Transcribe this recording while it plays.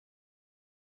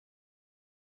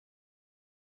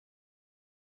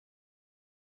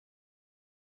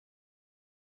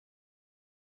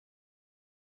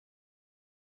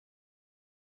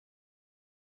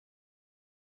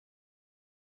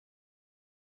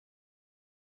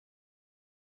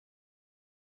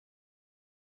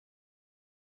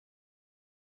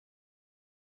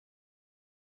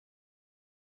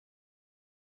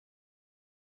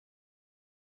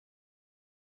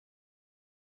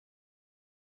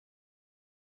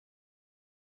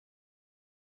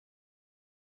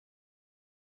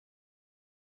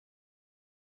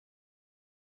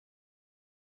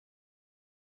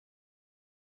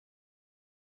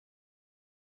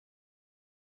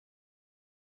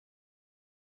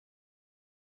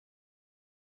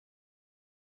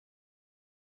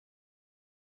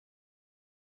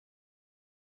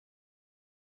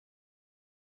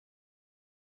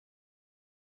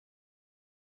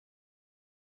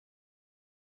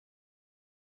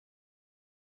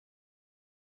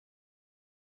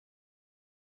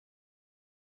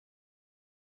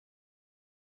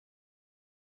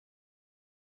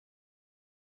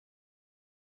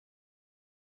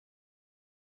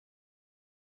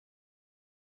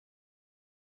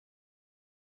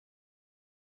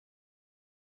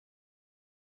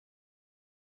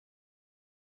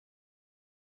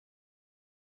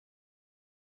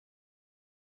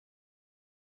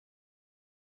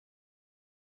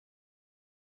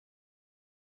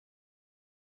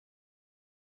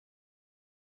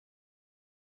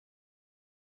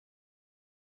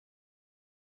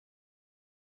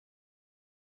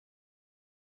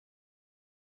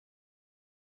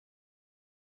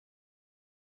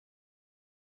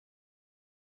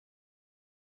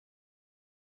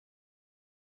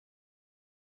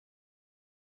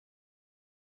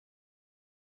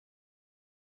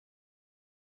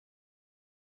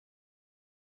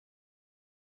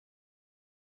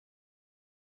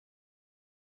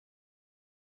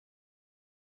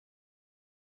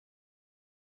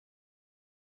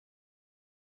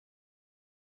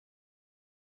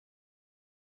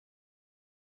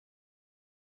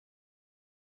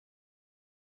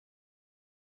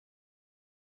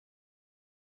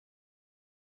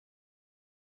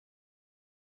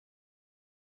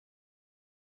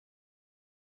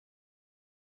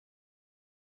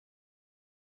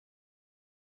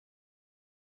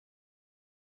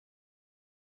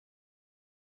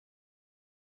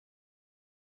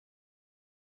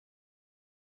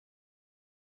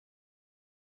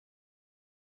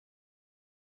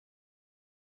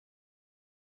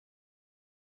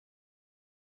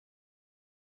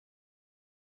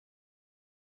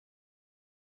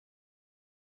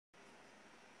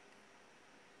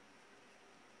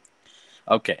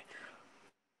Okay.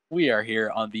 We are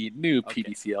here on the new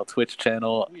PDCL Twitch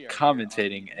channel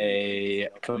commentating a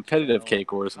competitive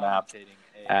Cake Wars map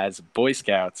as Boy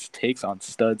Scouts takes on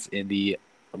Studs in the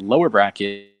lower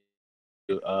bracket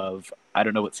of, I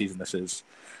don't know what season this is.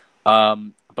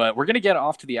 But we're going to get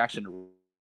off to the action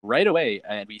right away,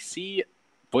 and we see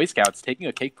Boy Scouts taking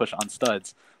a cake push on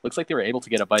Studs. Looks like they were able to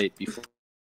get a bite before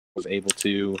was able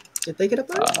to... Did they get a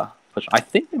bite? Push. I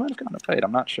think they might have gotten a bite.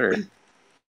 I'm not sure.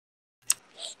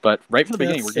 But right from the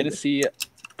beginning, we're going to see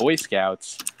Boy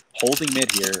Scouts holding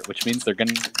mid here, which means they're going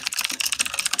to...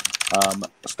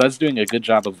 Studs doing a good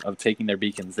job of taking their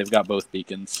beacons. They've got both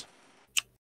beacons.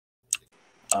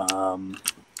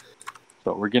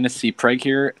 But we're going to see Preg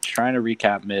here trying to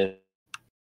recap mid.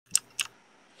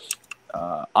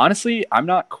 Honestly, I'm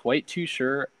not quite too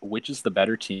sure which is the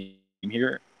better team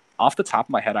here. Off the top of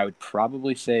my head, I would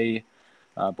probably say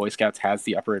Boy Scouts has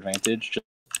the upper advantage just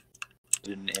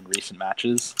in recent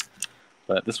matches.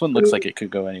 But this one looks like it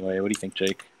could go anyway. What do you think,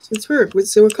 Jake? So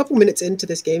we're a couple minutes into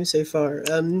this game so far.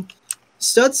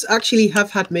 Studs actually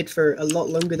have had mid for a lot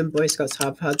longer than Boy Scouts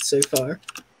have had so far.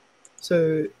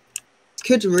 So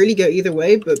could really go either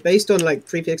way, but based on like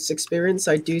previous experience,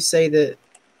 I do say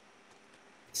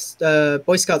that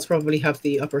Boy Scouts probably have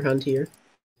the upper hand here,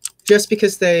 just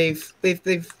because they've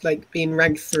like been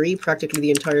ranked 3 practically the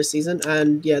entire season,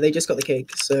 and yeah, they just got the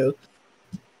cake, so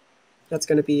that's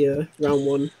going to be round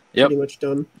 1 pretty much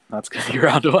done. That's going to be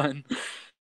round 1.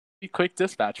 Quick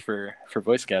dispatch for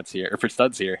Boy Scouts here, or for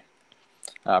Studs here.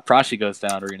 Prashi goes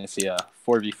down. We're going to see a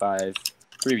 4v5,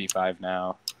 3v5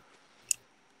 now.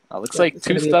 Looks like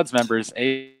 2 Studs members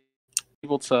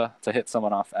able to hit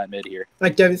someone off at mid here. I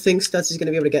don't think Studs is going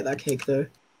to be able to get that cake, though.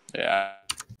 Yeah,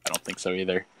 I don't think so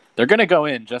either. They're going to go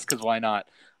in just because why not?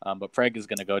 But Preg is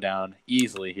going to go down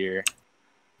easily here.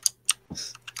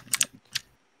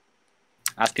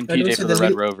 Asking PJ for the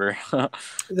Red Rover.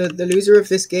 the loser of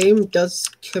this game does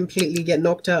completely get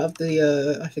knocked out of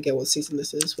the, I forget what season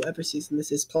this is, whatever season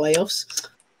this is, playoffs.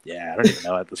 Yeah, I don't even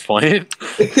know at this point.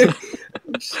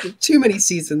 Too many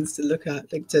seasons to look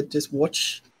at, like to just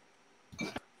watch.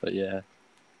 But yeah.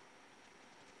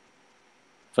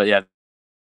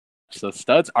 So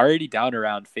Studs already down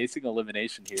around, facing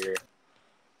elimination here.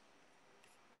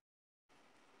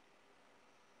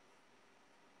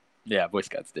 Yeah, Boy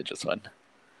Scouts did just win.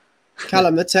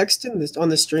 Callum, the text on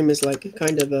the stream is like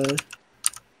kind of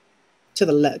to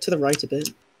the right a bit.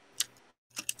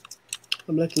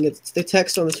 I'm looking at the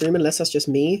text on the stream, unless that's just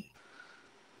me.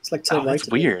 It's like to the right. That's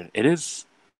weird. It is.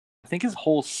 I think his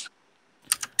whole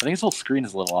screen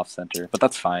is a little off center, but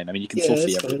that's fine. I mean, you can still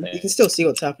see everything. You can still see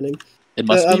what's happening. It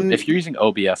must be if you're using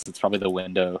OBS. It's probably the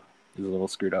window is a little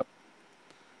screwed up.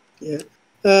 Yeah.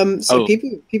 So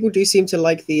people do seem to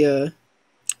like the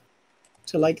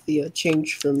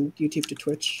change from YouTube to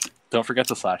Twitch. Don't forget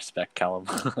the /spec, Callum.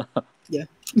 Yeah.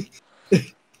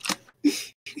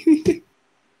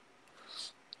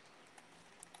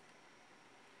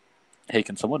 Hey,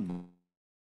 can someone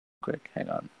quick hang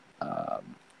on? I'm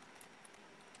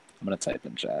gonna type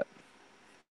in chat.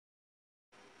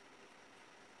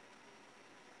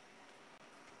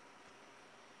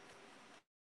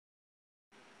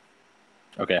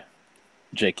 Okay,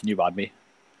 Jake, can you mod me?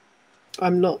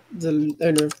 I'm not the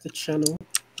owner of the channel.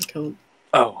 I can't.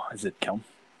 Oh, is it Kelm?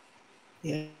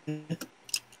 Yeah.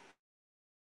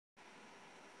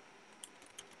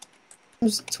 I'm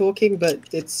just talking,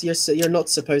 but you're not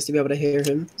supposed to be able to hear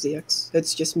him, ZX.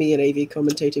 It's just me and AV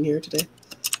commentating here today.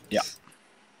 Yeah.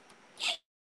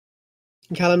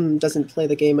 Callum doesn't play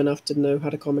the game enough to know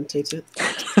how to commentate it.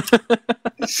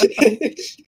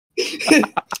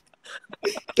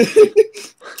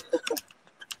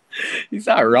 He's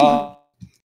not wrong.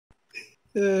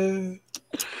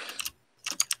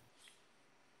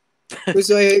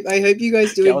 So I hope you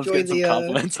guys do enjoy the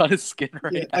compliments on his skin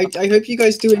right now. I hope you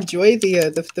guys do enjoy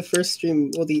the first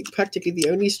stream, or practically the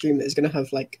only stream that is going to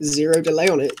have like 0 delay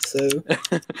on it. So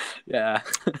yeah.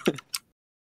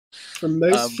 For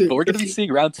most, but we're going to be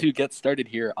seeing round 2 get started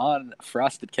here on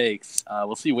Frosted Cakes.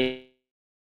 We'll see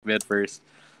mid first.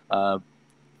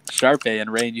 Sharpe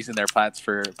and Rain using their plats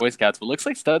for Boy Scouts, but looks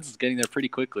like Studs is getting there pretty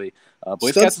quickly.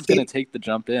 Boy Scouts is going to take the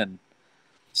jump in.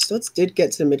 Studs did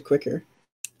get to mid quicker.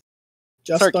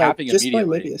 Just by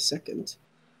maybe a second.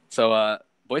 So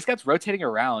Boy Scouts rotating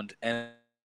around, and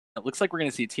it looks like we're going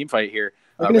to see a team fight here.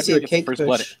 We're going to see a cake push.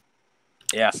 Blood.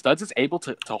 Yeah, Studs is able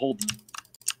to hold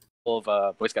all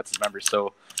of Boy Scouts' members,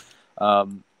 so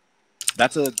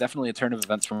that's definitely a turn of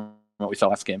events from what we saw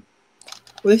last game.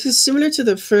 Well, this is similar to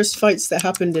the first fights that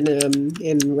happened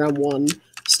in round 1,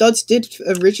 Studs did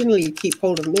originally keep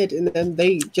hold of mid, and then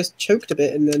they just choked a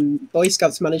bit, and then Boy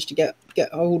Scouts managed to get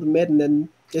hold of mid, and then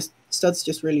Studs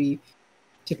just really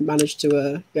didn't manage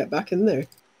to get back in there.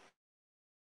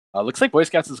 Looks like Boy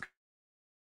Scouts is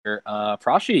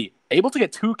Prashi able to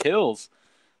get 2 kills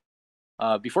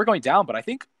before going down, but I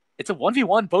think it's a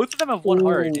 1v1. Both of them have 1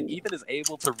 heart, and Ethan is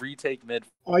able to retake mid.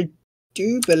 I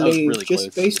do believe, really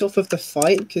just close. based off of the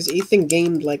fight, because Ethan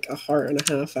gained like a heart and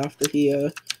a half after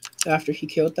he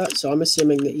killed that, so I'm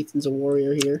assuming that Ethan's a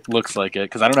warrior here. Looks like it,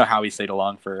 because I don't know how he stayed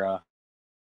along for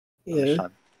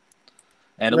time.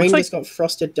 And it Rain looks like just got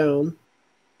frosted down.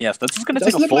 Yes, this is going to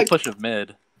take a full push of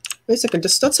mid. Wait a second,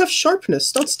 does Studs have sharpness?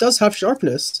 Studs does have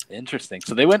sharpness. Interesting.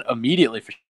 So they went immediately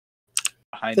for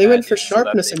behind. They went for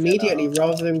sharpness immediately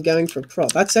rather than going for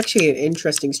prop. That's actually an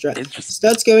interesting strat.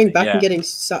 Studs going back and getting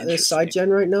side gen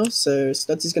right now, so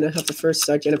Studs is going to have the first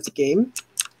side gen of the game.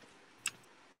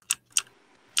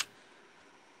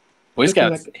 Boy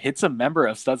Scouts hits a member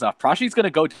of Studs off. Prashi's going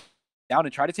to go down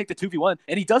and try to take the 2v1,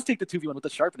 and he does take the 2v1 with the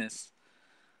sharpness.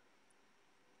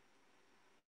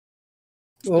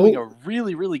 Doing a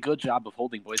really, really good job of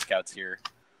holding Boy Scouts here.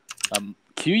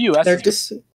 QUS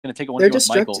is going to take a 1v1 with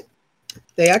Michael.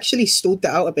 They actually stalled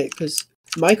that out a bit because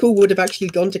Michael would have actually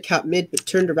gone to cap mid but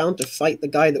turned around to fight the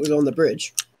guy that was on the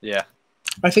bridge. Yeah.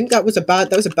 I think that was a bad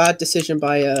decision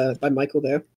by Michael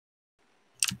there.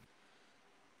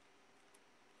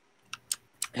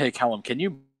 Hey Callum, can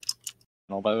you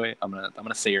by the way, I'm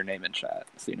gonna say your name in chat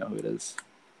so you know who it is.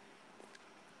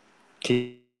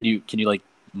 Can you like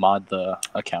mod the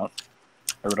account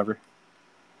or whatever?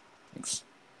 Thanks.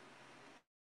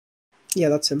 Yeah,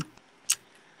 that's him.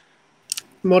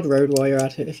 Mod Road while you're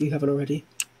at it if you haven't already.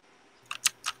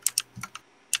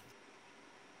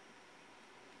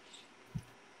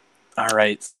 All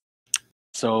right.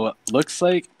 So looks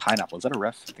like Pineapple. Is that a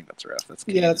ref? I think that's a ref. That's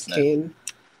Kane, yeah, that's Kane.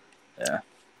 Yeah.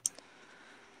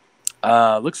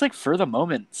 Looks like for the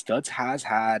moment, Studs has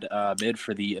had mid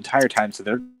for the entire time,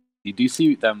 so you do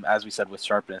see them, as we said, with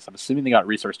sharpness. I'm assuming they got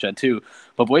resource gen too,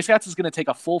 but Boy Scouts is going to take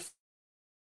a full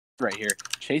right here,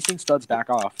 chasing Studs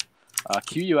back off.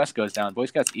 QUS goes down. Boy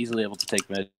Scouts easily able to take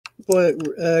mid. But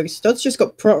Studs just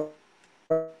got pro.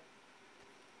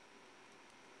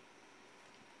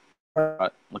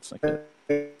 Looks like it.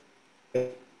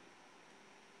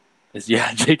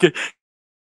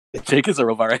 Jake is a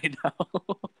robot right now.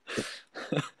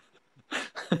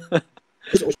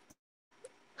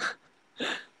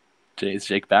 Is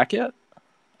Jake back yet?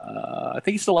 I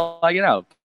think he's still lagging out.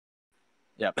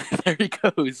 Yep, there he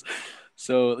goes.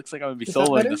 So it looks like I'm gonna be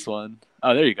soloing this one.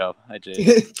 Oh, there you go. Hi,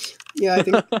 Jake. Yeah, I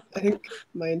think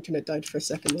my internet died for a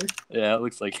second there. Yeah, it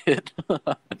looks like it.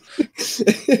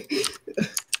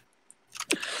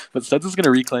 But Studs is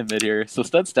gonna reclaim mid here. So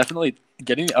Studs definitely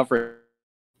getting the upper.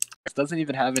 Doesn't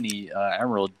even have any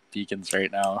emerald beacons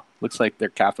right now. Looks like they're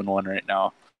capping one right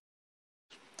now.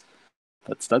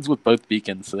 But Studs with both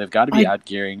beacons, so they've got to be out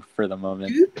gearing for the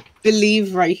moment. I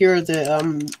believe right here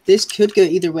that this could go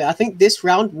either way. I think this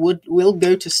round will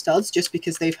go to Studs just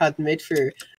because they've had mid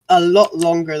for a lot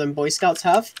longer than Boy Scouts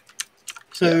have.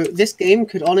 So this game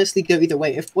could honestly go either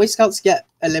way. If Boy Scouts get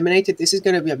eliminated, this is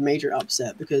going to be a major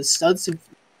upset because Studs have.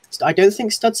 I don't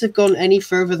think Studs have gone any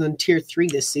further than tier 3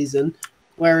 this season,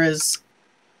 whereas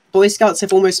Boy Scouts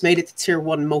have almost made it to tier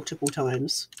 1 multiple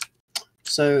times.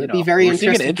 So it'd be very interesting.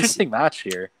 We're seeing an interesting match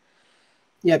here.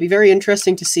 Yeah, it'd be very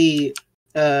interesting to see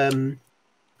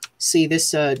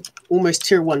this almost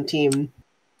tier 1 team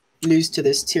lose to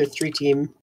this tier 3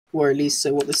 team, or at least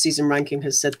what the season ranking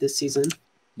has said this season.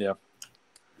 Yeah.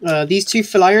 These two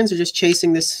Philions are just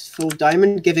chasing this full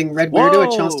diamond, giving Red Weirdo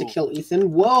a chance to kill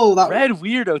Ethan. Whoa, that Red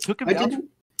Weirdo took him out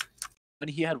when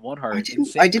he had 1 heart.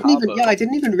 I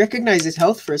didn't even recognize his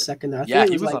health for a second there. Yeah,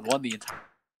 he was on 1 the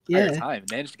entire time.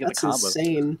 Managed to get the combo. That's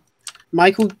insane.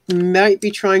 Michael might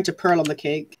be trying to pearl on the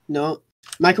cake. No.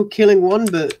 Michael killing one,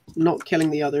 but not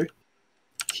killing the other.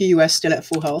 QUS still at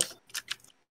full health.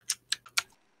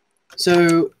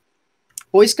 So,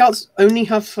 Boy Scouts only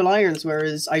have full irons,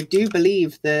 whereas I do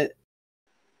believe that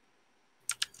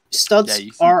Studs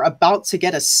are about to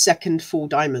get a second full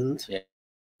diamond. Yeah,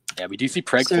 we do see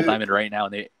Preg full diamond right now,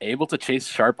 and they're able to chase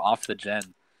Sharp off the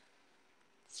gen.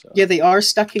 So. Yeah, they are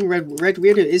stacking. Red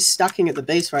Weirdo is stacking at the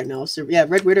base right now. So yeah,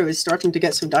 Red Weirdo is starting to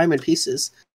get some diamond pieces.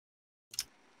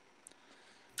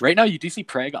 Right now, you do see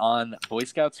Preg on Boy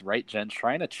Scouts right gen,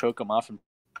 trying to choke him off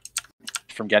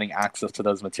from getting access to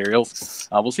those materials.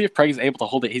 We'll see if Preg is able to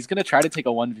hold it. He's going to try to take a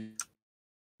 1v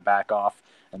back off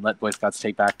and let Boy Scouts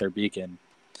take back their beacon.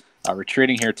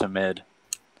 Retreating here to mid.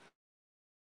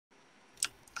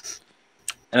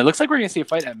 And it looks like we're going to see a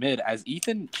fight at mid as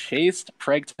Ethan chased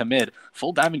Preg to mid.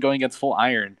 Full diamond going against full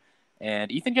iron.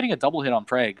 And Ethan getting a double hit on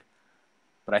Preg.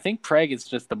 But I think Preg is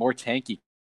just the more tanky.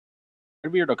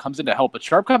 Weirdo comes in to help, but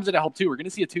Sharp comes in to help too. We're going to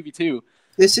see a 2v2.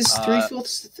 This is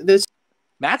 3/4.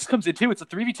 Max comes in too. It's a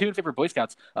 3v2 in favor of Boy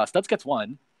Scouts. Studs gets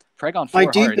 1. Preg on 4 I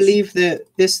do hearts. believe that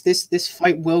this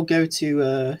fight will go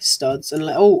to Studs.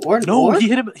 And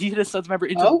he hit a Studs member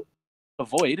into a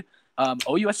void.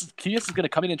 QS is going to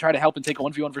come in and try to help and take a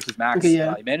 1v1 versus Max. Okay,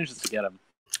 yeah. He manages to get him.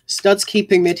 Studs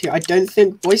keeping mid here. I don't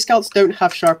think Boy Scouts don't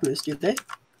have sharpness, do they?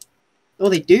 Oh,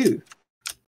 they do.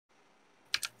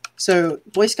 So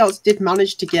Boy Scouts did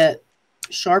manage to get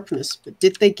sharpness, but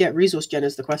did they get resource gen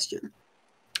is the question.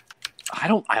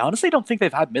 I honestly don't think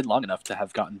they've had mid long enough to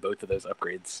have gotten both of those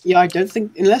upgrades. Yeah, I don't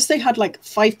think, unless they had like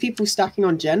 5 people stacking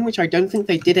on gen, which I don't think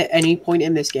they did at any point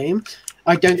in this game.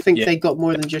 I don't think they got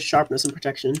more than just sharpness and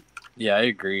protection. Yeah, I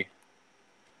agree.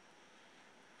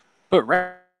 But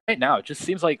right now, it just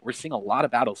seems like we're seeing a lot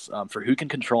of battles for who can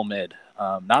control mid.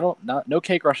 No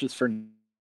cake rushes for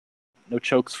no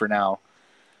chokes for now.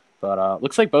 But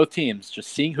looks like both teams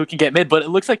just seeing who can get mid. But it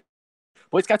looks like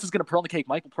Boy Scouts is going to pearl on the cake.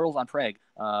 Michael pearls on Preg,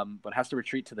 but has to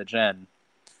retreat to the gen.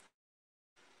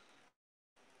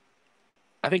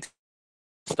 I think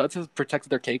Studs has protected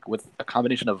their cake with a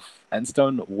combination of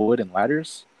endstone, wood, and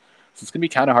ladders. So it's going to be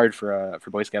kind of hard for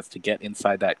Boy Scouts to get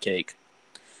inside that cake.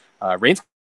 Rain's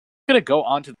going to go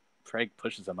on to Preg,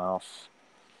 pushes him off.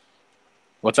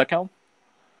 What's that, Cal?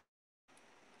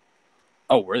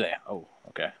 Oh, were they? Oh,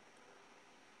 okay.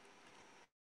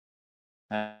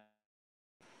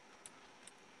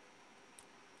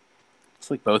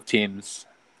 It's like both teams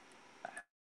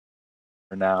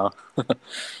for now.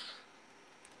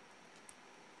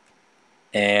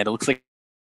 And it looks like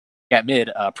at mid,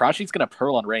 Prashi's going to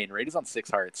pearl on Rain. Rain is on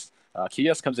 6 hearts.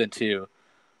 QS comes in too.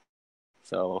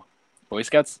 So Boy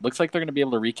Scouts looks like they're going to be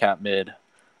able to recap mid.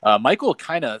 Michael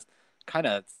kind of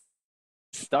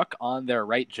stuck on their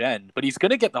right gen, but he's going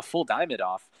to get the full diamond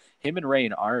off. Him and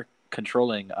Rain are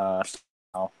controlling now.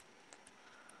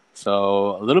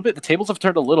 So a little bit, the tables have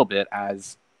turned a little bit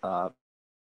as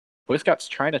Boy Scouts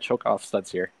trying to choke off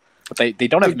Studs here. But they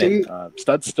don't have mid.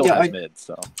 Studs still has mid,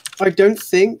 so I don't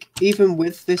think, even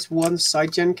with this one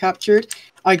side gen captured,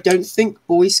 I don't think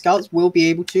Boy Scouts will be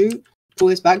able to pull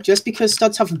this back just because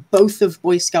Studs have both of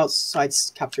Boy Scouts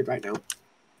sides captured right now.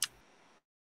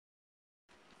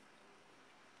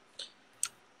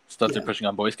 Studs are pushing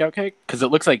on Boy Scout cake? Because it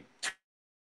looks like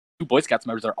 2 Boy Scouts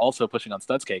members are also pushing on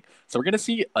Studs cake. So we're going to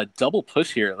see a double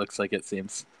push here, it looks like it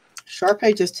seems.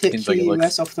 Sharpay just hit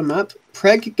QUS off the map.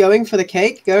 Preg going for the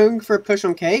cake, going for a push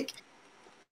on cake.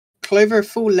 Clover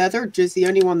full leather, just the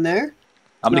only one there.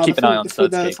 I'm going to keep an eye on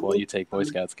Studs cake while you take Boy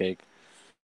Scouts cake.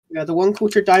 Yeah, the 1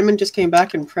 culture diamond just came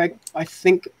back and Preg, I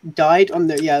think, died on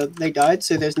the... Yeah, they died,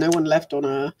 so there's no one left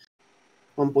on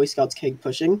Boy Scouts cake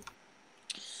pushing.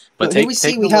 But here we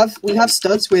see we have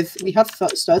studs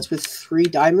with 3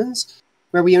 diamonds,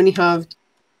 where we only have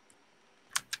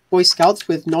Boy Scouts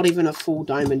with not even a full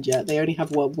diamond yet. They only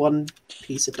have 1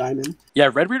 piece of diamond. Yeah,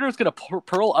 Red Reader is going to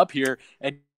pearl up here,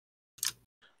 and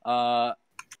it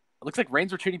looks like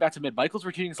Rain's retreating back to mid. Michael's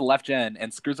retreating to the left gen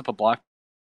and screws up a block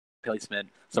placement.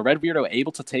 So Red Weirdo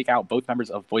able to take out both members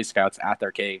of Boy Scouts at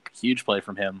their cake. Huge play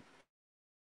from him.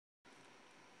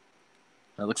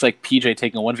 It looks like PJ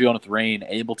taking a 1v1 with Rain,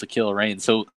 able to kill Rain.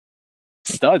 So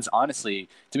Studs, honestly,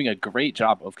 doing a great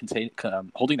job of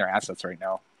holding their assets right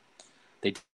now.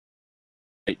 They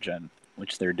right gen,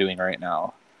 which they're doing right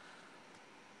now.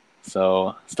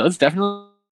 So Studs definitely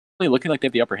looking like they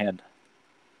have the upper hand.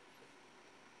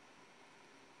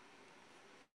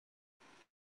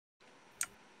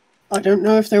 I don't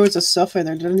know if there was a suffer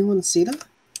there. Did anyone see that?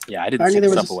 Yeah, I didn't see the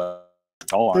suffer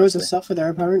at all. There was a suffer there,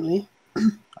 apparently.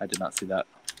 I did not see that.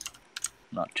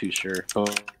 Not too sure.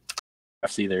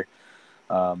 Either.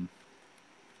 We'll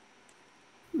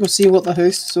see what the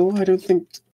host saw. I don't think...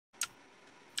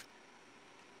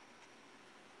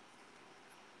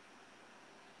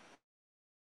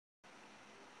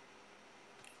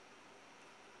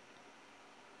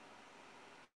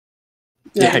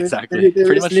 Yeah, exactly.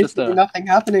 Pretty much just nothing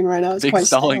happening right now. It's big quite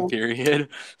stalling stale. period.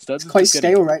 Studs it's quite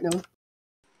stale right now.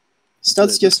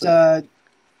 Studs just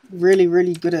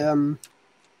really good at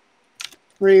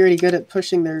really good at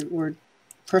pushing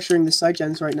pressuring the side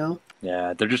gens right now.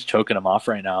 Yeah, they're just choking them off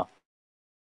right now.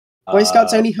 Boy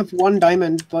Scouts only have 1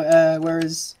 diamond, but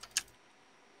whereas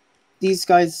these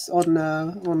guys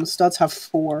on Studs have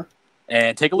 4.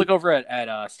 And take a look over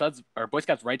at Studs or Boy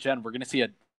Scouts right gen. We're gonna see a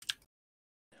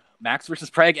Max versus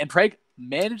Preg, and Preg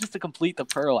manages to complete the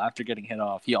pearl after getting hit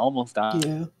off. He almost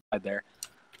died there.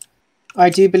 I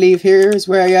do believe here is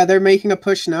where, yeah, they're making a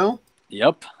push now.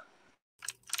 Yep.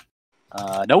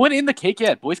 No one in the cake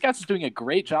yet. Boy Scouts is doing a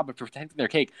great job of protecting their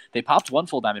cake. They popped one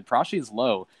full diamond. Prashi is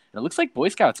low. And it looks like Boy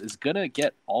Scouts is going to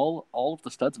get all of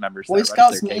the studs members Boy that rush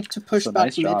Scouts their need cake. to push So back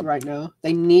nice mid job. right now.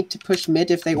 They need to push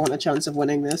mid if they want a chance of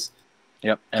winning this.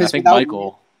 Yep. And I think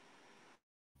Michael...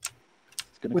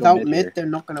 Without mid, they're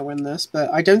not going to win this.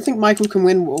 But I don't think Michael can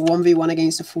win a 1v1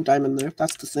 against a full diamond, though.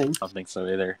 That's the thing. I don't think so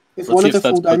either. If one of the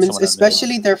full diamonds,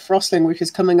 especially their frosting, which is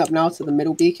coming up now to the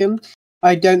middle beacon,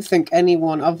 I don't think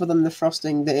anyone other than the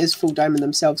frosting that is full diamond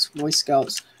themselves, Boy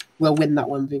Scouts, will win that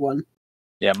 1v1.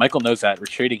 Yeah, Michael knows that.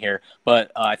 Retreating here.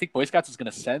 But I think Boy Scouts is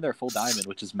going to send their full diamond,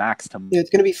 which is Max, to yeah,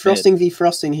 it's going to be frosting v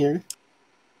frosting here.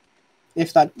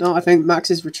 If that... No, I think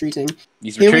Max is retreating.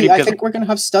 He's retreating I think we're going to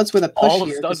have studs with a push all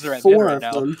here. Studs are at four right of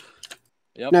now. them.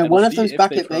 Yep, no, one of them's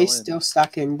back at base, still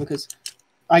stacking, because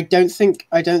I don't think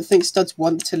studs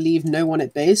want to leave no one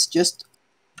at base just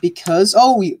because...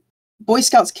 Oh, Boy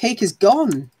Scouts cake is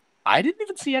gone. I didn't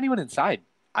even see anyone inside.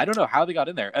 I don't know how they got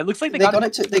in there. It looks like they got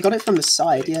it from the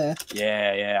side, yeah.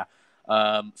 Yeah.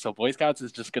 So Boy Scouts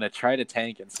is just going to try to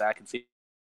tank and stack and see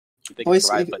if they can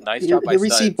survive, but nice job by Here we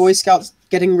see Boy Scouts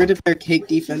getting rid of their cake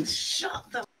defense. Shut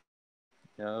the...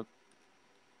 Yep.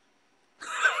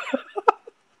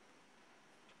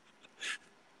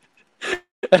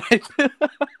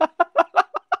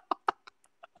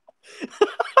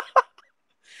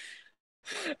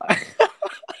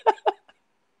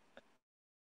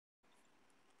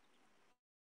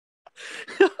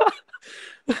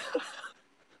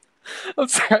 I'm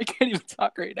sorry, I can't even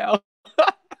talk right now.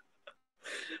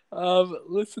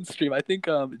 Listen, stream. I think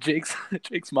Jake's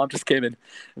mom just came in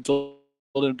and told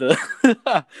him to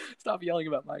stop yelling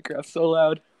about Minecraft so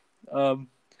loud.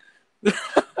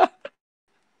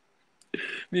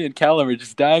 Me and Callum are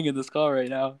just dying in this call right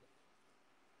now.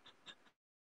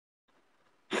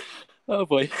 Oh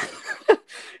boy.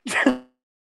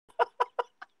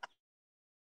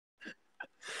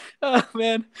 Oh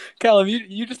man, Callum,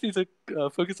 you just need to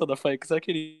focus on the fight because I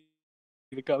can't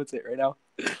even commentate right now.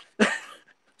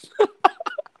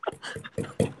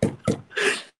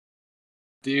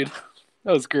 Dude,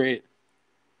 that was great.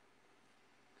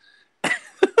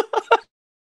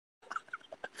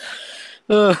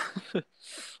 Well,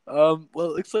 it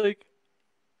looks like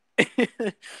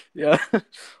yeah,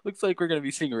 looks like we're gonna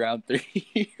be seeing round 3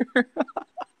 here.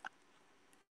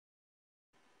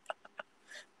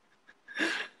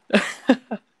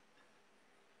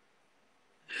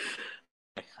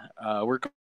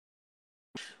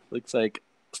 Looks like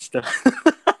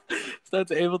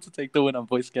Stud's able to take the win on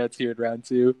Boy Scouts here in round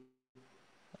 2.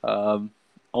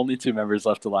 Only 2 members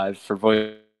left alive for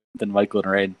Boy than Michael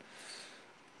and Rain.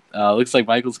 Looks like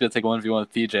Michael's gonna take 1v1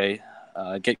 with PJ.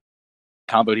 Get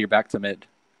comboed here back to mid.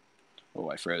 Oh,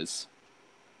 I froze.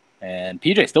 And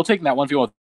PJ still taking that 1v1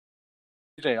 with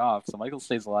PJ off, so Michael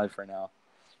stays alive for now.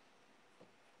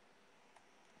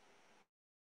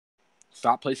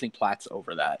 Stop placing plats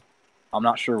over that. I'm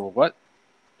not sure what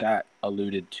that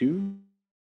alluded to.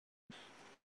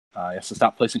 So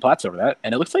stop placing plats over that.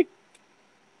 And it looks like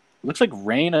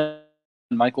Rain and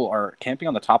Michael are camping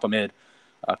on the top of mid.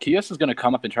 QS is going to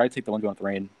come up and try to take the 1v1 with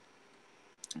Rain.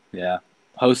 Yeah.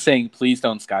 Host saying, please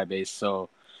don't skybase. So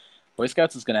Boy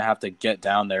Scouts is going to have to get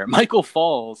down there. Michael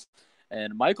falls,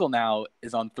 and Michael now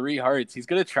is on 3 hearts. He's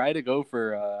going to try to go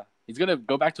for... he's going to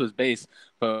go back to his base,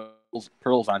 but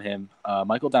pearls on him.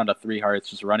 Michael down to 3 hearts,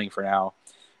 just running for now.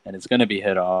 And it's going to be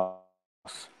hit off.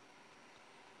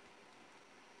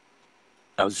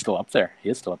 Oh, he's still up there. He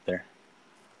is still up there.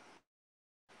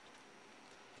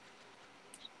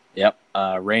 Yep.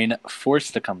 Rain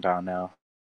forced to come down now.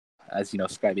 As you know,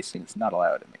 skybasing is not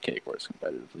allowed in the Cake Wars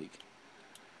competitive league.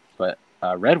 But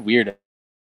Red Weird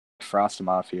frost him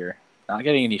off here. Not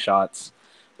getting any shots.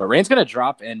 But Rain's going to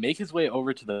drop and make his way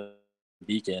over to the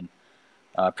beacon.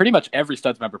 Pretty much every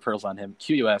Studs member pearls on him.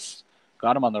 QUS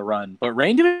got him on the run. But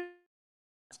Rain did it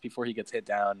before he gets hit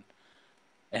down.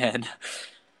 And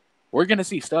we're going to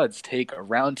see Studs take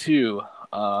round 2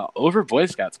 over Boy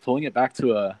Scouts, pulling it back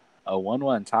to a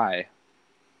 1-1 tie.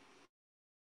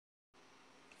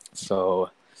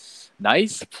 So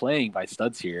nice playing by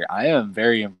Studs here. I am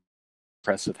very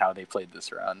impressed with how they played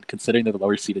this round, considering they're the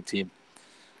lower seeded team.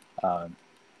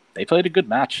 They played a good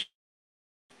match.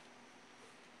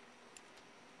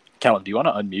 Callum, do you want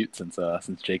to unmute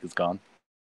since Jake is gone?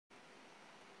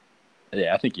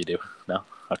 Yeah, I think you do. No?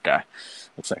 Okay.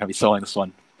 Looks like I'll be soloing this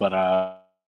one. But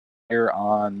here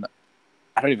on...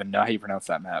 I don't even know how you pronounce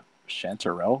that map.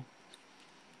 Chanterelle?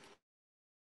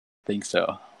 Think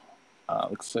so.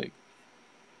 Looks like...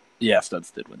 Yeah,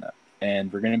 Studs did win that.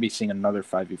 And we're going to be seeing another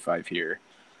 5v5 here.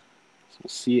 So we'll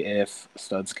see if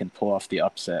Studs can pull off the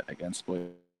upset against Boy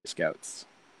Scouts.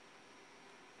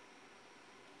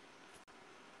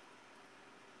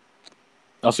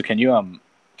 Also, can you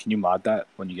mod that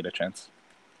when you get a chance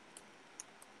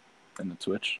in the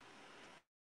Twitch?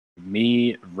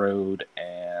 Me, Road,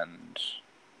 and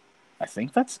I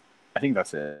think that's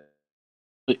it.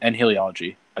 And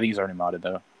Heliology. I think he's already modded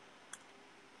though.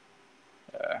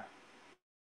 Yeah,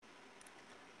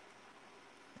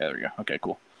 there we go. Okay,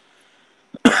 cool.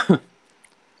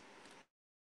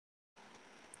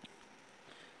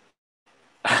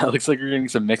 Looks like we're getting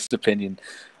some mixed opinion.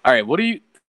 All right, what do you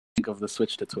think of the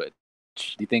switch to Twitch?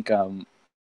 Do you think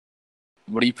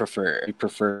what do you prefer? You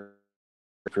prefer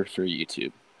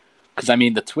YouTube? Because I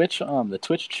mean the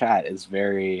Twitch chat is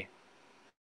very,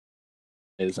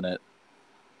 isn't it?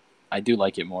 I do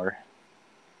like it more,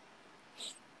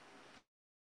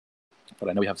 but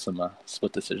I know we have some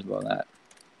split decisions on that.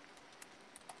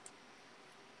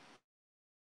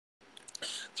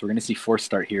 So we're gonna see Force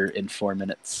start here in 4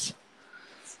 minutes.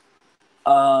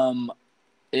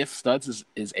 If Studs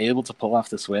is able to pull off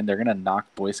this win, they're gonna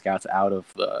knock Boy Scouts out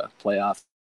of the playoffs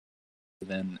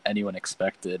than anyone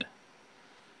expected.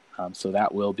 So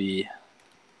that will be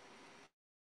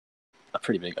a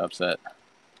pretty big upset.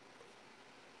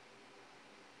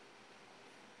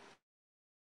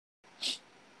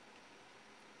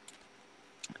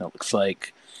 It looks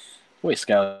like Boy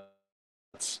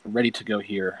Scouts ready to go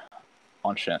here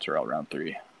on Chanterelle round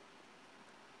 3.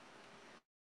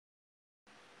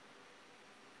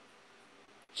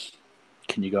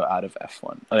 Can you go out of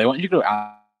F1? Oh, they want you to go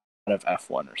out of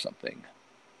F1 or something.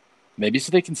 Maybe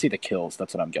so they can see the kills.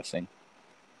 That's what I'm guessing.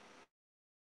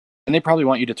 And they probably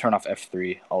want you to turn off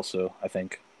F3 also, I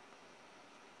think.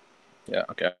 Yeah,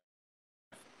 okay.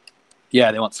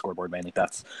 Yeah, they want scoreboard mainly.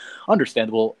 That's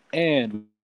understandable. And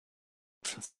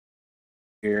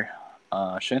here,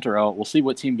 Chanterelle, we'll see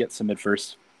what team gets to mid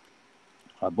first.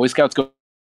 Boy Scouts going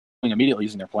immediately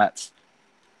using their plats.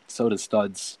 So does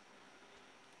Studs.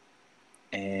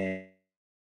 And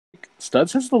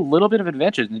Studs has a little bit of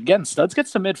advantage. And again, Studs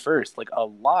gets to mid first, like a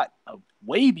lot,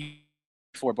 way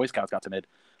before Boy Scouts got to mid.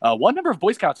 One member of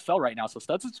Boy Scouts fell right now, so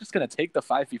Studs is just going to take the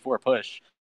 5v4 push.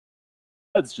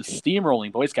 Studs just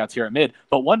steamrolling Boy Scouts here at mid.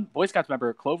 But one Boy Scouts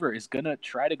member, Clover, is going to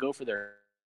try to go for their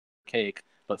cake,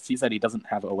 but sees that he doesn't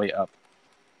have a way up.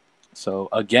 So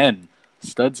again,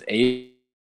 Studs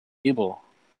able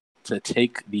to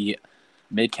take the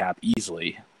mid cap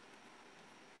easily.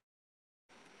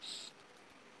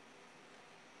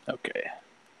 Okay.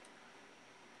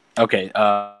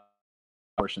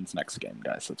 Portion's next game,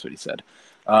 guys. That's what he said.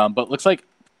 But looks like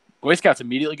Boy Scouts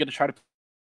immediately going to try to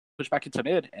push back into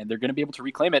mid, and they're going to be able to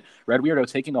reclaim it. Red Weirdo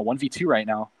taking a 1v2 right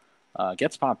now.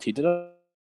 Gets popped. He did a...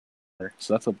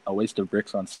 So that's a waste of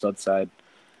bricks on Stud's side.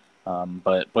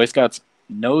 But Boy Scouts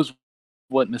knows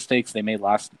what mistakes they made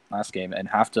last game and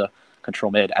have to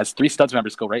control mid. As 3 Studs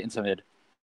members go right into mid.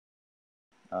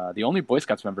 The only Boy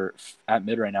Scouts member at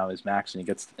mid right now is Max, and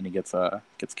he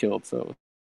gets killed. So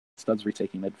Studs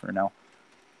retaking mid for now.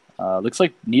 Looks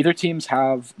like neither teams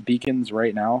have beacons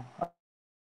right now.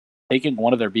 Taking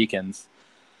one of their beacons.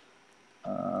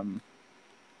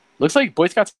 Looks like Boy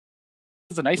Scouts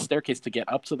is a nice staircase to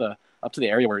get up to the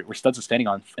area where Studs is standing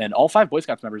on, and all 5 Boy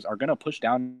Scouts members are gonna push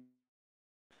down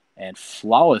and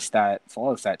flawless that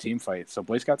team fight. So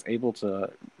Boy Scouts able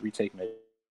to retake mid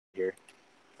here.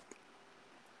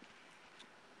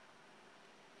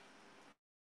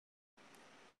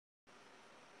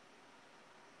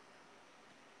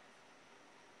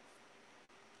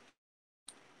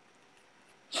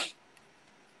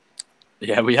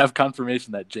 Yeah, we have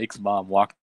confirmation that Jake's mom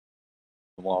walked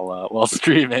while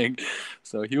streaming,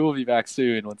 so he will be back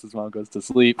soon once his mom goes to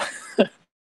sleep.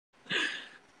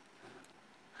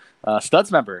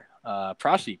 Studs member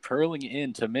Prashi purling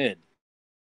into mid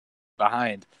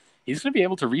behind. He's going to be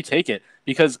able to retake it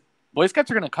because Boy Scouts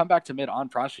are going to come back to mid on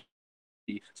Prashi.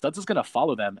 Studs is going to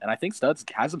follow them, and I think Studs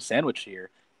has him sandwiched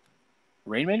here.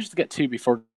 Rain manages to get 2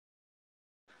 before,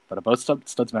 but both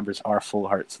Studs members are full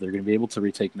heart, so they're going to be able to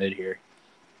retake mid here.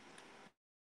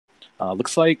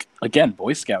 Looks like, again,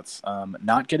 Boy Scouts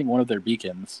not getting one of their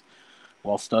beacons,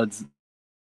 while Studs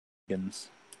beacons.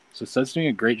 So Studs doing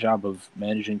a great job of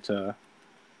managing to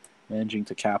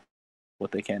cap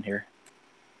what they can here.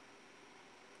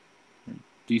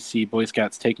 Do you see Boy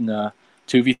Scouts taking a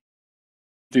 2v3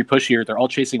 push here? They're all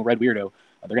chasing Red Weirdo.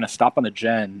 They're going to stop on the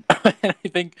gen. I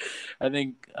think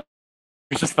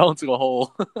he just fell into a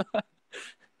hole.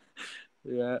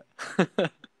 Yeah.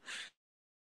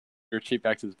 Retreat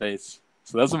back to his base.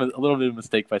 So that's a little bit of a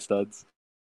mistake by Studs.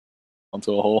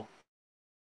 Onto a hole.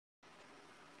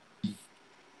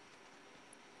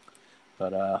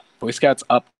 But Boy Scouts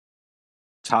up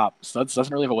top. Studs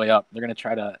doesn't really have a way up. They're gonna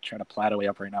try to plat a way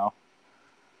up right now.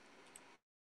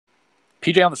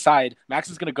 PJ on the side.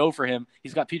 Max is gonna go for him.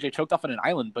 He's got PJ choked off on an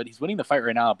island, but he's winning the fight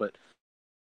right now. But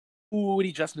ooh,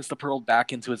 he just missed the pearl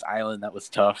back into his island. That was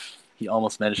tough. He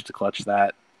almost managed to clutch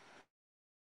that.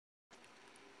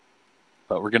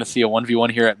 But we're gonna see a 1v1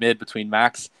 here at mid between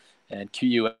Max and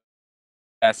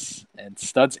QUS, and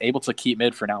Stud's able to keep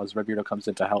mid for now as Red Beardo comes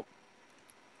in to help.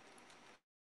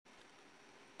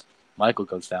 Michael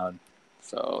goes down.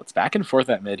 So it's back and forth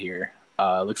at mid here.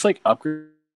 Looks like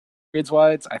upgrades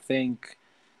wise, I think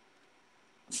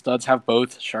Studs have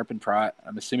both Sharp and Prot.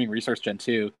 I'm assuming Resource Gen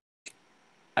 2.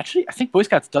 Actually, I think Boy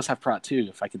Scouts does have Prot too,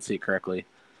 if I can see it correctly.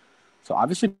 So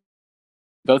obviously,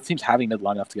 both teams having mid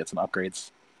long enough to get some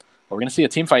upgrades. But we're going to see a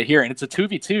team fight here, and it's a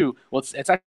 2v2. Well, it's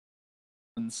actually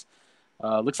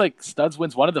looks like Studs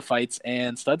wins one of the fights,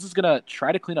 and Studs is going to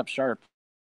try to clean up Sharp.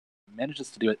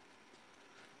 Manages to do it.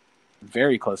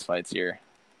 Very close fights here.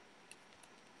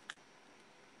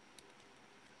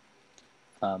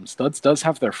 Studs does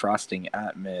have their frosting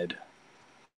at mid.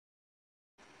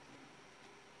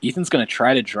 Ethan's going to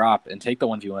try to drop and take the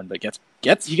 1v1, but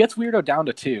he gets Weirdo down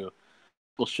to 2.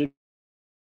 People should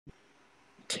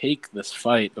take this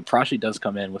fight, but Prashi does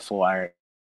come in with full iron.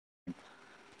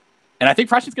 And I think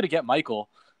Prashi's going to get Michael.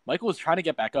 Michael was trying to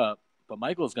get back up, but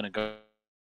Michael is going to go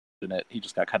in it. He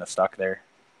just got kind of stuck there.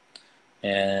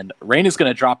 And Rain is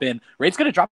going to drop in. Rain's going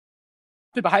to drop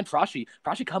in behind Prashi.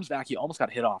 Prashi comes back. He almost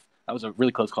got hit off. That was a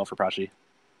really close call for Prashi.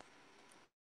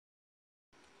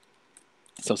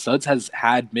 So Suds has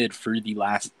had mid for the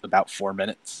last about 4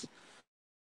 minutes.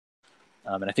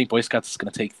 And I think Boy Scouts is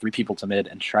going to take 3 people to mid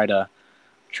and try to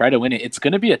win it. It's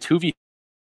going to be a 2v.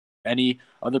 Any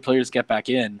other players get back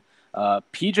in.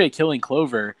 PJ killing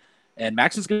Clover, and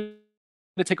Max is going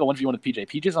to take a 1v1 with PJ.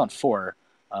 PJ's on 4.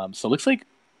 So it looks like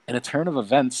in a turn of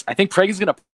events, I think Preg is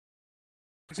going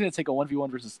to take a 1v1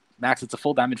 versus Max. It's a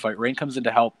full diamond fight. Rain comes in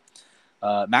to help.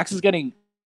 Max is getting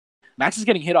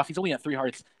hit off. He's only at 3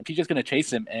 hearts, and PJ's going to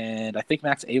chase him, and I think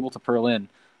Max is able to pearl in,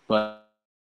 but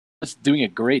just doing a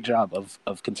great job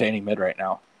of containing mid right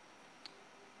now.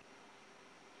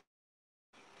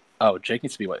 Oh, Jake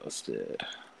needs to be whitelisted.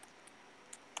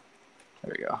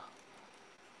 There we go.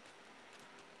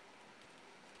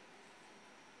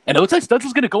 And it looks like Studs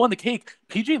is going to go on the cake.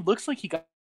 PJ looks like he got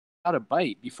a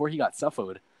bite before he got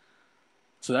suffoed.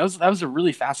 So that was a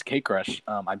really fast cake rush.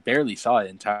 I barely saw it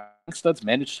in time. Studs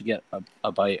managed to get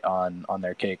a bite on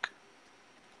their cake.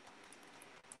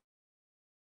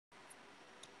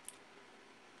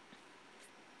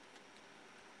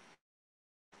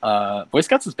 Boy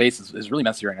Scouts' base is really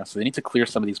messy right now, so they need to clear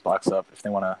some of these blocks up if they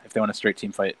want a straight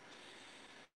team fight.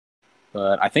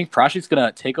 But I think Prashi's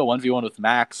gonna take a 1v1 with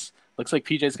Max. Looks like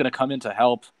PJ's gonna come in to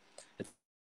help.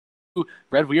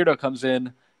 Red Weirdo comes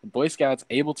in, and Boy Scouts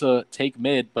able to take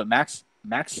mid, but Max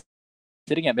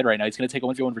sitting at mid right now. He's gonna take a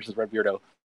 1v1 versus Red Weirdo.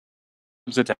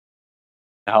 Comes in to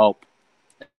help.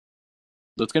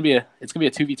 So it's gonna be a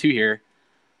 2v2 here.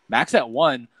 Max at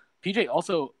 1. PJ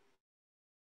also,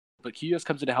 but QUS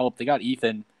comes in to help. They got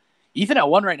Ethan. Ethan at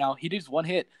 1 right now. He does 1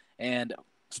 hit, and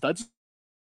Studs.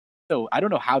 So I don't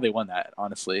know how they won that,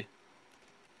 honestly.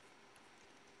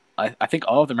 I think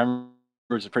all of the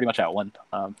members are pretty much at 1,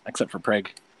 except for Preg,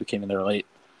 who came in there late.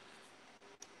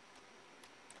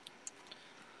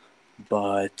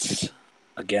 But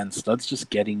again, Studs just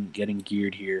getting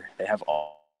geared here. They have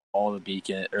all the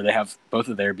beacon, or they have both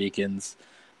of their beacons.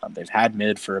 They've had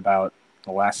mid for about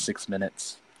the last 6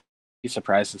 minutes. Be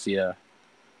surprised to see a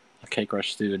cake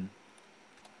rush soon.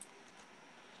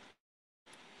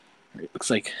 It looks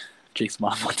like Jake's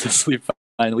mom went to sleep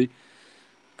finally.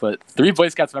 But 3 Boy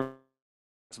Scouts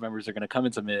members are going to come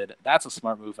into mid. That's a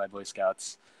smart move by Boy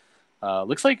Scouts.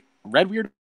 Looks like Red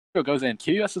Weirdo goes in.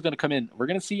 QUS is going to come in. We're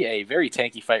going to see a very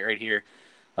tanky fight right here.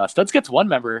 Studs gets 1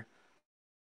 member,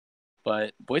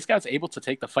 but Boy Scouts able to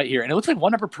take the fight here. And it looks like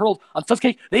 1 member pearled on Studs'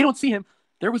 cake. They don't see him.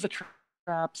 There was a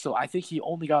trap, so I think he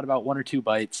only got about 1 or 2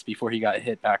 bites before he got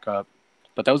hit back up.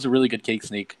 But that was a really good cake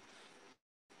sneak.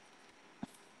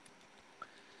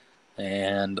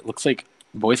 And it looks like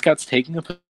Boy Scouts taking a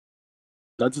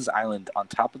Studs' island on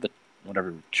top of the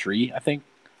tree, I think.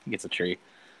 I think it's a tree.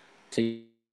 Taking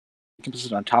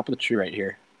position on top of the tree right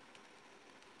here.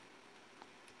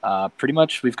 Pretty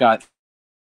much we've got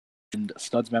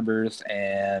Studs members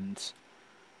and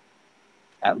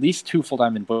at least 2 full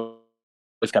diamond Boy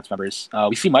Scouts members.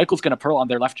 We see Michael's going to pearl on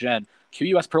their left gen.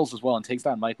 QUS pearls as well and takes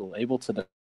down Michael, able to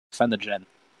defend the gen.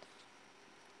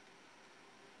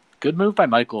 Good move by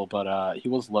Michael, but he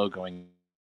was low going.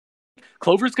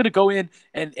 Clover's going to go in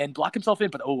and block himself in,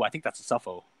 but I think that's a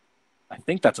suffo. I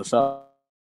think that's a sub.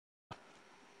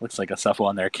 Looks like a suffo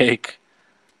on their cake.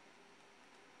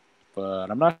 But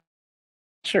I'm not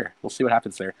sure. We'll see what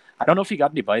happens there. I don't know if he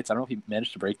got any bites. I don't know if he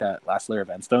managed to break that last layer of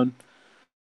endstone.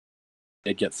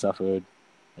 Did get suffoed.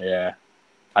 Yeah.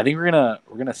 I think we're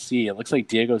gonna see. It looks like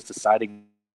Diego's deciding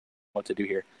what to do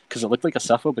here. Because it looked like a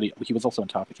suffo, but he was also on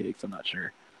top of cake, so I'm not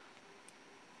sure.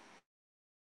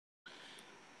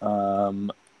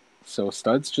 So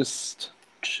Stud's just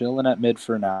chilling at mid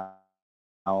for now.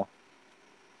 Gonna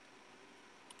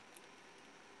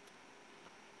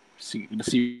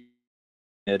see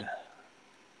mid.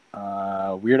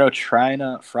 Weirdo trying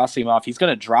to frost him off. He's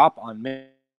gonna drop on mid.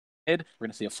 We're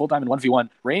gonna see a full diamond 1v1.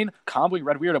 Rain comboing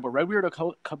Red Weirdo, but Red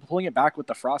Weirdo pulling it back with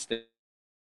the frosted.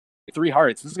 3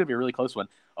 hearts. This is gonna be a really close one.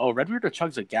 Oh, Red Weirdo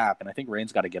chugs a gap, and I think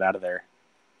Rain's got to get out of there.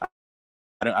 I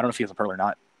don't know if he has a pearl or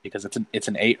not, because it's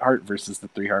an 8 heart versus the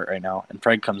 3 heart right now. And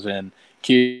Preg comes in.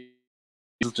 Q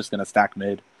is just gonna stack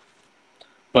mid.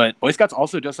 But Boy Scouts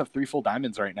also just have 3 full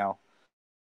diamonds right now.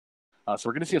 So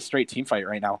we're gonna see a straight team fight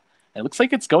right now. And it looks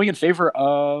like it's going in favor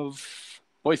of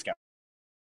Boy Scout.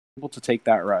 Able to take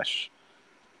that rush.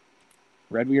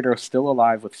 Red Weirdo still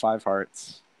alive with 5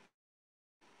 hearts.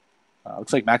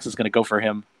 Looks like Max is going to go for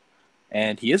him.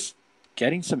 And he is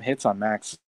getting some hits on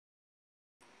Max.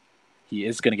 He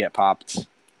is going to get popped.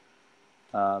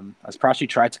 As Prashi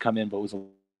tried to come in, but was a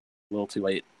little too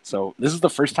late. So this is the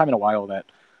first time in a while that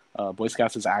Boy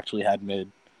Scouts has actually had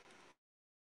mid.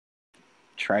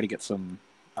 Try to get some...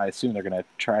 I assume they're going to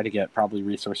try to get probably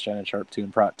Resource Gen and Sharp 2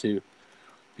 and Prot 2.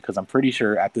 Because I'm pretty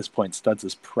sure at this point Studs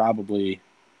is probably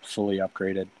fully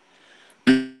upgraded.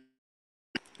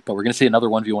 But we're going to see another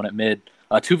 1v1 at mid.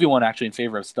 2v1 actually in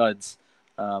favor of Studs.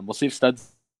 We'll see if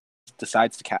Studs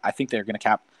decides to cap. I think they're going to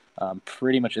cap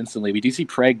pretty much instantly. We do see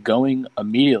Preg going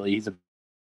immediately. He's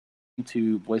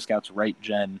to Boy Scouts right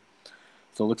gen.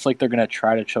 So it looks like they're going to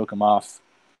try to choke him off.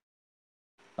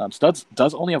 Studs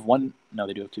does only have 1. No,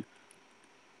 they do have 2.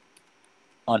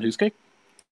 On whose cake?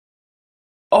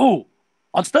 Oh!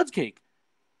 On Studs' cake!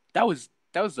 That was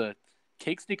a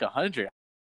cake sneak 100.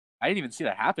 I didn't even see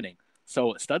that happening.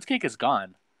 So Studs' cake is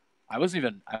gone. I wasn't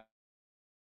even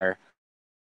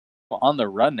on the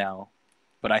run now,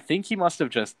 but I think he must have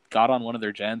just got on one of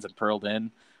their gens and pearled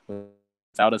in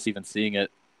without us even seeing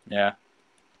it. Yeah.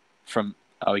 He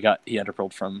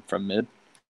underpearled from mid.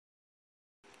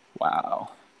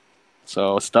 Wow.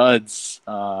 So Studs,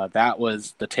 that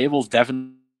was the tables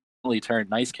definitely turned.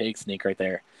 Nice cake sneak right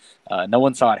there. No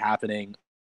one saw it happening,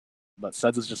 but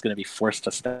Studs is just going to be forced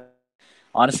to stay.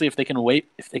 Honestly, if they can wait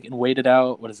it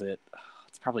out, what is it?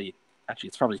 It's probably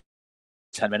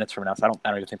 10 minutes from now, so I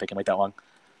don't even think they can wait that long.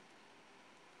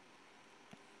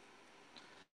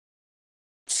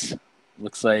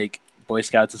 Looks like Boy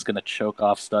Scouts is going to choke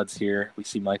off Studs here. We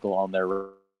see Michael on their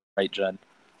right gen.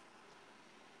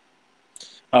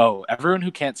 Oh, everyone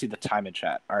who can't see the time in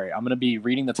chat. All right, I'm going to be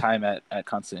reading the time at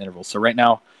constant intervals. So right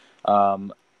now,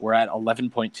 we're at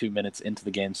 11.2 minutes into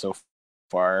the game so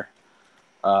far.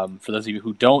 For those of you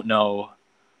who don't know,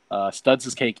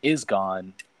 Studs' cake is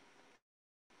gone.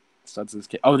 Studs'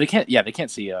 cake. Oh, they can't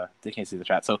see the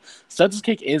chat. So Studs'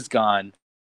 cake is gone.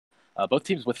 Both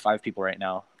teams with 5 people right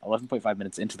now. 11.5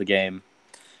 minutes into the game,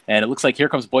 and it looks like here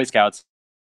comes Boy Scouts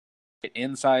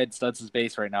inside Studs'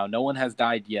 base right now. No one has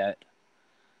died yet.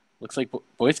 Looks like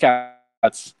Boy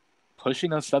Scouts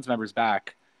pushing those Studs members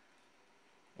back,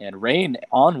 and Rain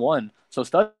on 1. So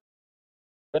Studs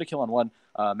get a kill on 1.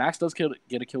 Max does get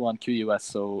a kill on QUS.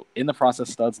 So in the process,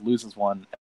 Studs loses 1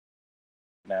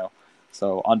 now.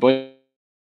 So on Boy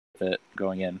it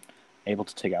going in, able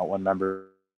to take out 1 member.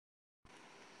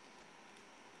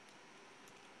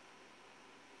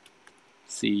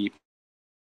 See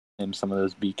him some of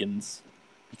those beacons,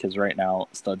 because right now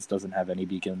Studs doesn't have any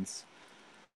beacons.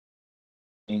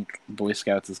 I think Boy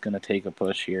Scouts is going to take a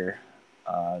push here.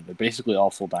 They're basically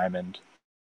all full diamond.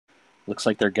 Looks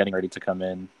like they're getting ready to come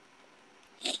in.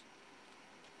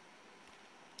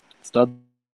 Studs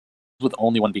with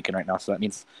only 1 beacon right now, so that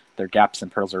means their gaps and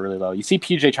pearls are really low. You see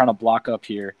PJ trying to block up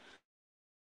here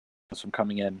from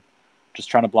coming in, just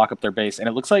trying to block up their base, and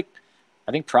it looks like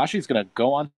I think Prashi's going to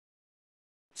go on.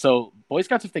 So Boy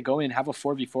Scouts, if they go in, have a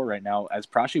 4v4 right now, as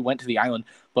Prashi went to the island,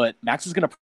 but Max is going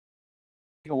to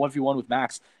a 1v1 with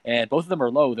Max, and both of them are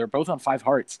low. They're both on 5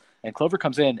 hearts, and Clover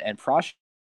comes in, and Prashi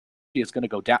is going to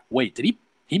go down. Wait, did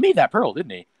he made that pearl,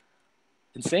 didn't he?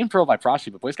 Insane pearl by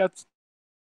Prashi, but Boy Scouts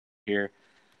here.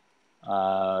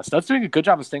 Stud's doing a good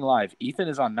job of staying alive. Ethan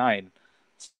is on 9.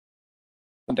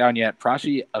 Not down yet.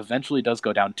 Prashi eventually does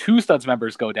go down. 2 Studs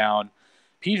members go down.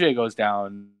 PJ goes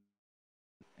down.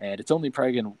 And it's only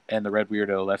Preg and the Red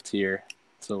Weirdo left here.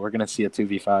 So we're going to see a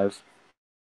 2v5.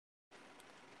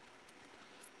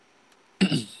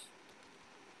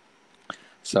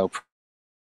 So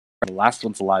the last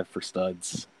one's alive for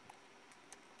studs.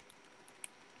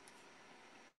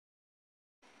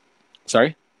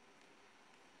 Sorry?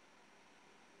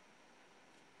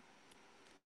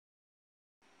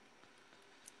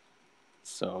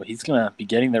 So he's going to be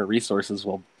getting their resources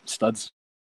while studs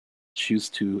choose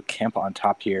to camp on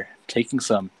top here, taking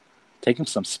some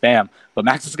spam. But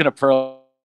Max is going to pearl.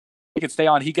 He can stay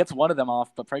on. He gets one of them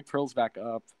off, but Preg pearls back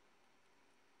up.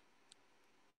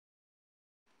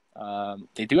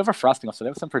 They do have a frosting off, so they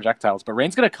have some projectiles. But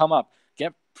Rain's going to come up,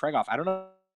 get Preg off. I don't know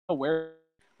where.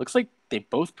 Looks like they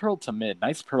both pearled to mid.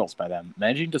 Nice pearls by them,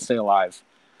 managing to stay alive.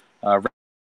 Red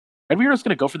Weirdo's going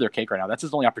to go for their cake right now. That's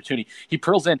his only opportunity. He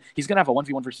pearls in. He's going to have a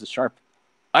 1v1 versus Sharp.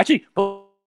 Actually,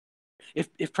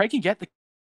 if Preg can get the...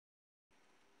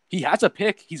 He has a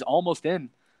pick. He's almost in.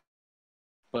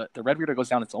 But the Red Weirdo goes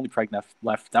down. It's only Preg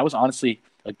left. That was honestly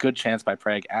a good chance by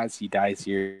Preg as he dies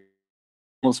here.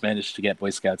 Almost managed to get Boy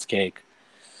Scouts cake.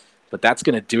 But that's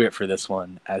going to do it for this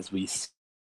one as we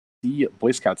see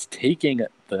Boy Scouts taking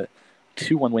the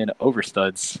 2-1 win over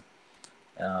Studs.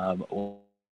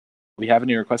 We have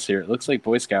any requests here. It looks like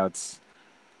Boy Scouts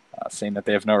saying that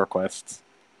they have no requests.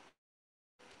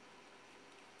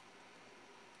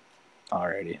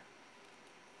 Alrighty.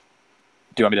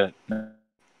 Do you want me to...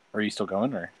 Are you still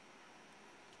going, or?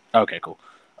 Okay, cool.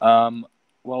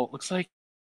 Well, it looks like...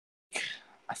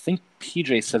 I think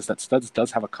PJ says that Studs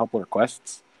does have a couple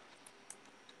requests.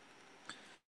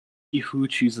 Who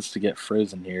chooses to get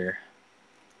frozen here?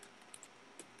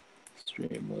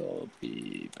 Stream will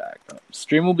be back up.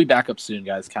 Stream will be back up soon,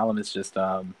 guys. Callum is just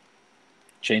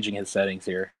changing his settings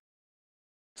here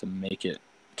to make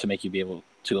you be able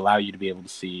to allow you to be able to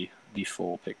see the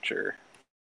full picture.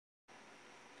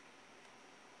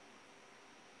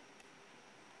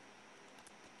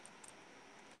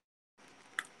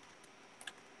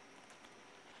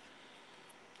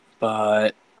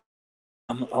 But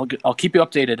I'll keep you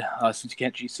updated since you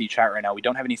can't see chat right now. We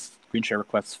don't have any screen share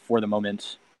requests for the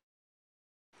moment,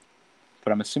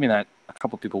 but I'm assuming that a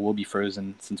couple people will be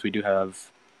frozen since we do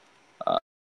have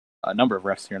a number of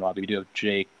refs here in the lobby. We do have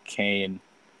Jake, Kane,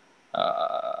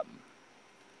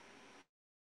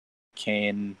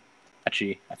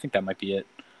 actually, I think that might be it.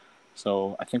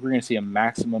 So I think we're going to see a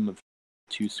maximum of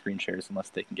 2 screen shares unless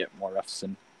they can get more refs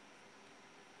in.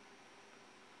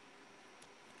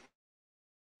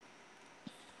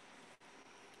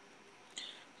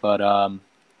 But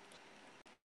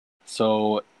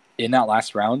so in that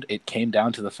last round, it came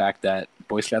down to the fact that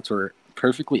Boy Scouts were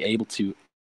perfectly able to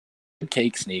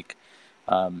cake sneak,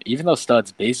 even though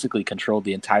Studs basically controlled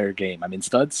the entire game. I mean,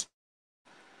 Studs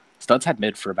had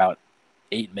mid for about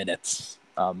 8 minutes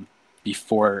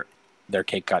before their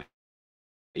cake got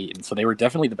eaten, so they were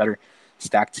definitely the better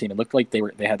stacked team. It looked like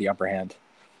they had the upper hand,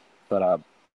 but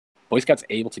Boy Scouts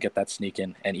able to get that sneak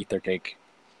in and eat their cake.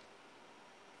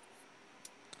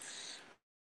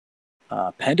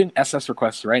 Pending SS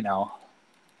requests right now.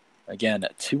 Again,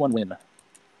 2-1 win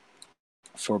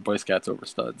for Boy Scouts over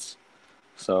Studs.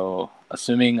 So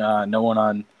assuming no one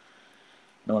on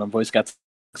Boy Scouts,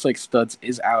 looks like Studs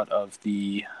is out of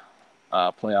the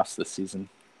playoffs this season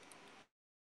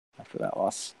after that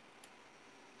loss.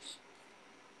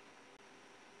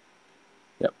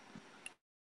 Yep.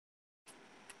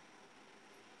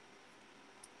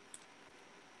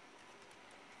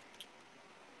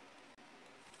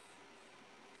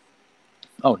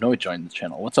 Oh, Noid joined the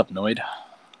channel. What's up, Noid?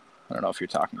 I don't know if you're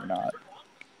talking or not.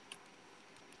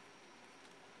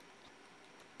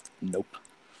 Nope.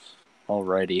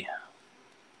 Alrighty.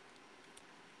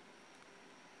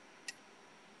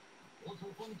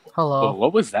 Hello. Oh,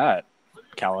 what was that,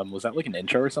 Callum? Was that like an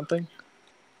intro or something?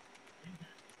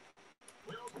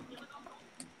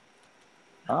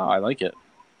 Oh, I like it.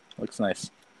 Looks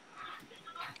nice.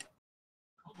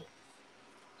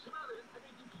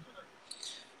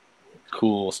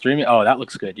 Cool. Streaming. Oh, that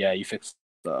looks good. Yeah, you fixed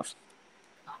stuff.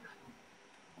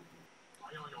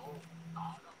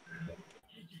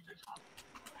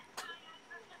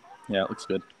 Yeah, it looks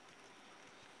good.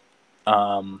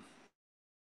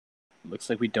 Looks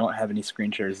like we don't have any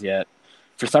screen shares yet.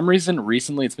 For some reason,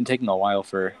 recently it's been taking a while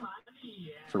for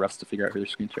refs to figure out who they're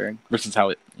screen sharing versus how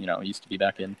it used to be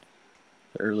back in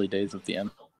the early days of the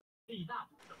M.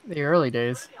 The early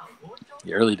days.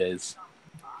 The early days.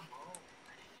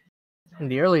 In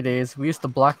the early days, we used to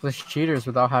blacklist cheaters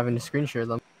without having to screen share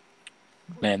them.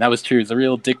 Man, that was true. It's a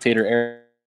real dictator era.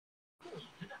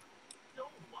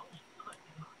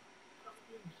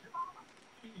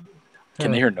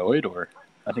 Can they hear Noid, or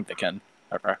I think they can.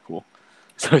 Alright, cool.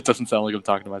 So it doesn't sound like I'm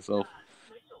talking to myself.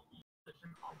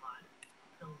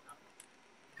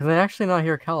 Can they actually not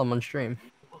hear Callum on stream?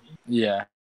 Yeah,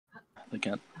 they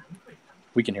can't.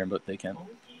 We can hear him, but they can't.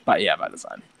 But yeah, by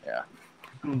design. Yeah.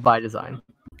 By design.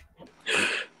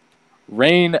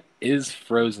 Rain is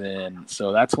frozen,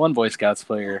 so that's one Boy Scouts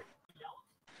player.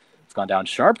 It's gone down.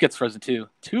 Sharp gets frozen too.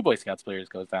 Two Boy Scouts players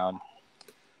goes down.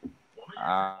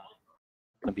 Gonna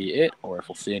be it, or if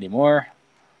we'll see any more.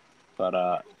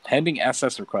 But pending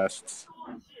SS requests.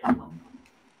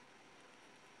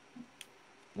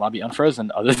 Lobby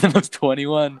unfrozen, other than those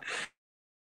 21.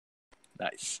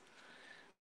 Nice.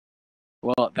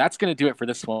 Well, that's gonna do it for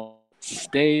this one.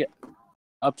 Stay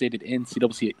updated in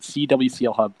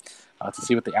CWCL Hub to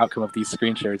see what the outcome of these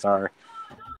screen shares are.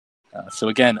 So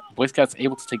again, Boy Scouts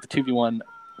able to take the 2v1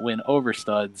 win over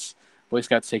Studs. Boy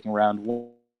Scouts taking round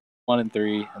 1 and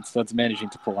 3, and Studs managing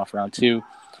to pull off round 2.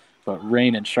 But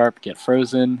Rain and Sharp get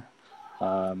frozen.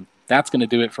 That's going to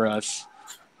do it for us.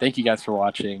 Thank you guys for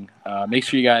watching. Make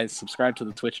sure you guys subscribe to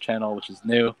the Twitch channel, which is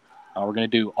new. We're going to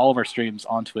do all of our streams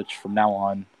on Twitch from now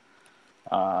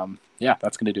on. Yeah,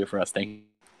 that's going to do it for us. Thank you.